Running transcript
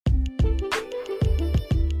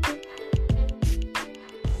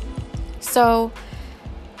So,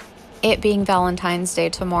 it being Valentine's Day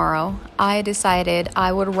tomorrow, I decided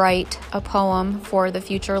I would write a poem for the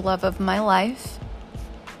future love of my life.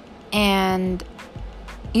 And,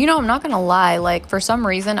 I'm not gonna lie, like, for some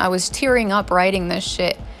reason, I was tearing up writing this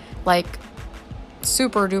shit. Like,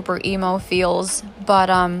 super duper emo feels. But,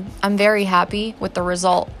 I'm very happy with the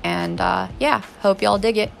result. And, hope y'all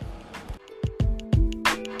dig it.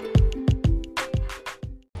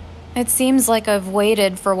 It seems like I've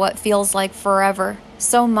waited for what feels like forever.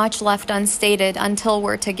 So much left unstated until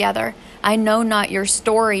we're together. I know not your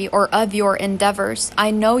story or of your endeavors.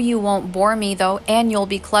 I know you won't bore me though, and you'll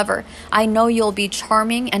be clever. I know you'll be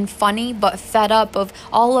charming and funny, but fed up of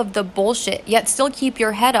all of the bullshit, yet still keep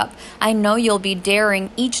your head up. I know you'll be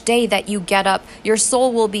daring each day that you get up. Your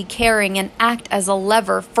soul will be caring and act as a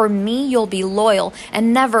lever. For me, you'll be loyal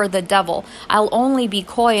and never the devil. I'll only be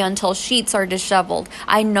coy until sheets are disheveled.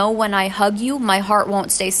 I know when I hug you, my heart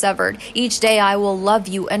won't stay severed. Each day I will love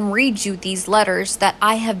you and read you these letters that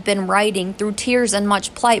I have been writing through tears and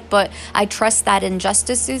much plight, but I trust that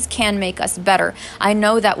injustices can make us better. I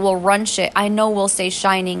know that we'll run shit. I know we'll stay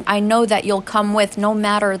shining. I know that you'll come with no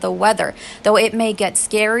matter the weather. Though it may get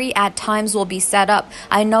scary, at times we'll be set up.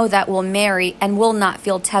 I know that we'll marry and will not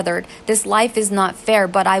feel tethered. This life is not fair,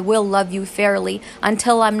 but I will love you fairly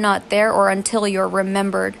until I'm not there or until you're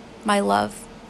remembered, my love.